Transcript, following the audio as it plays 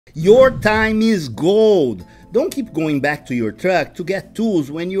Your time is gold. Don't keep going back to your truck to get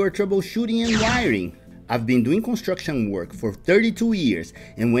tools when you are troubleshooting and wiring. I've been doing construction work for 32 years,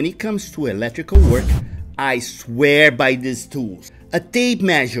 and when it comes to electrical work, I swear by these tools. A tape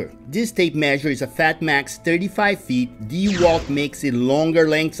measure. This tape measure is a Fat Max 35 feet. DeWalt makes it longer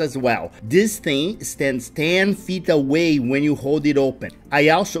lengths as well. This thing stands 10 feet away when you hold it open. I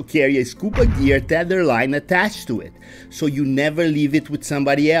also carry a scuba gear tether line attached to it, so you never leave it with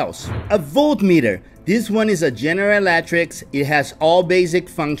somebody else. A voltmeter. This one is a General Electric. It has all basic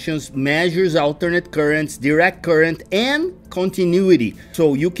functions, measures alternate currents, direct current, and continuity.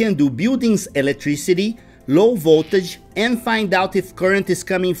 So you can do buildings electricity, low voltage, and find out if current is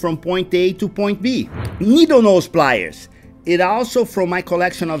coming from point A to point B. Needle nose pliers. It also from my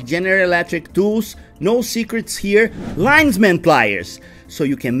collection of General Electric tools, no secrets here, linesman pliers. So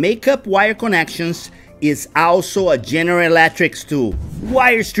you can make up wire connections, is also a General Electric tool.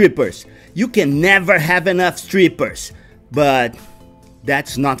 Wire strippers. You can never have enough strippers, but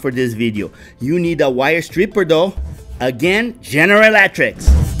that's not for this video. You need a wire stripper though. Again, General Electric.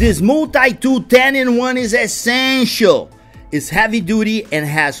 This multi-tool 10-in-1 is essential. It's heavy duty and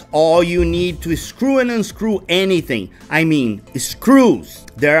has all you need to screw and unscrew anything. I mean, screws.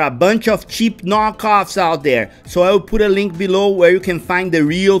 There are a bunch of cheap knockoffs out there, so I will put a link below where you can find the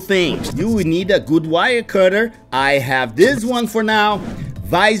real thing. You will need a good wire cutter. I have this one for now.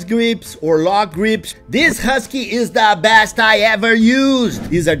 Vice grips or lock grips. This Husky is the best I ever used.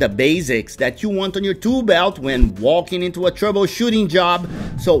 These are the basics that you want on your tool belt when walking into a troubleshooting job.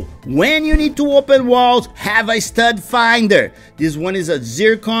 So when you need to open walls, have a stud finder. This one is a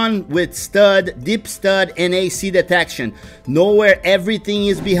zircon with stud, dip stud, and AC detection. Know where everything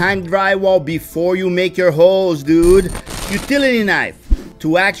is behind drywall before you make your holes, dude. Utility knife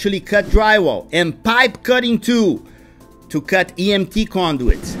to actually cut drywall, and pipe cutting tool to cut EMT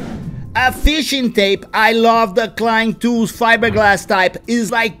conduits. A fishing tape. I love the Klein Tools fiberglass type. It's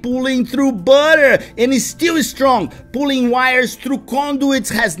like pulling through butter and it's still strong. Pulling wires through conduits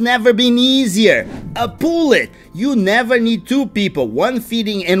has never been easier. A pullet. You never need two people, one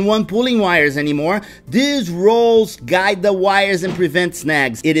feeding and one pulling wires anymore. These rolls guide the wires and prevent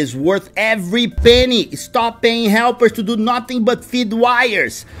snags. It is worth every penny. Stop paying helpers to do nothing but feed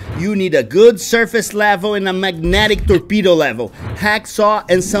wires. You need a good surface level and a magnetic torpedo level. Hacksaw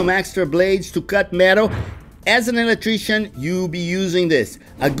and some extra blades to cut metal. As an electrician, you'll be using this.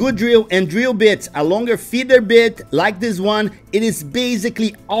 A good drill and drill bits, a longer feeder bit like this one. It is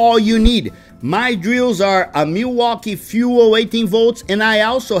basically all you need. My drills are a Milwaukee Fuel 18 volts, and I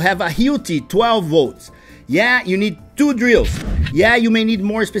also have a Hilti 12 volts. Yeah, you need two drills. Yeah, you may need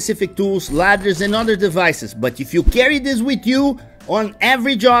more specific tools, ladders, and other devices, but if you carry this with you on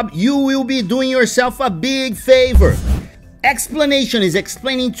every job, you will be doing yourself a big favor. Explanation is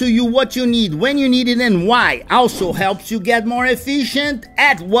explaining to you what you need, when you need it, and why. Also helps you get more efficient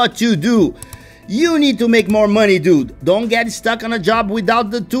at what you do. You need to make more money, dude. Don't get stuck on a job without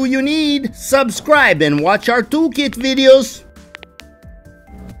the tool you need. Subscribe and watch our toolkit videos.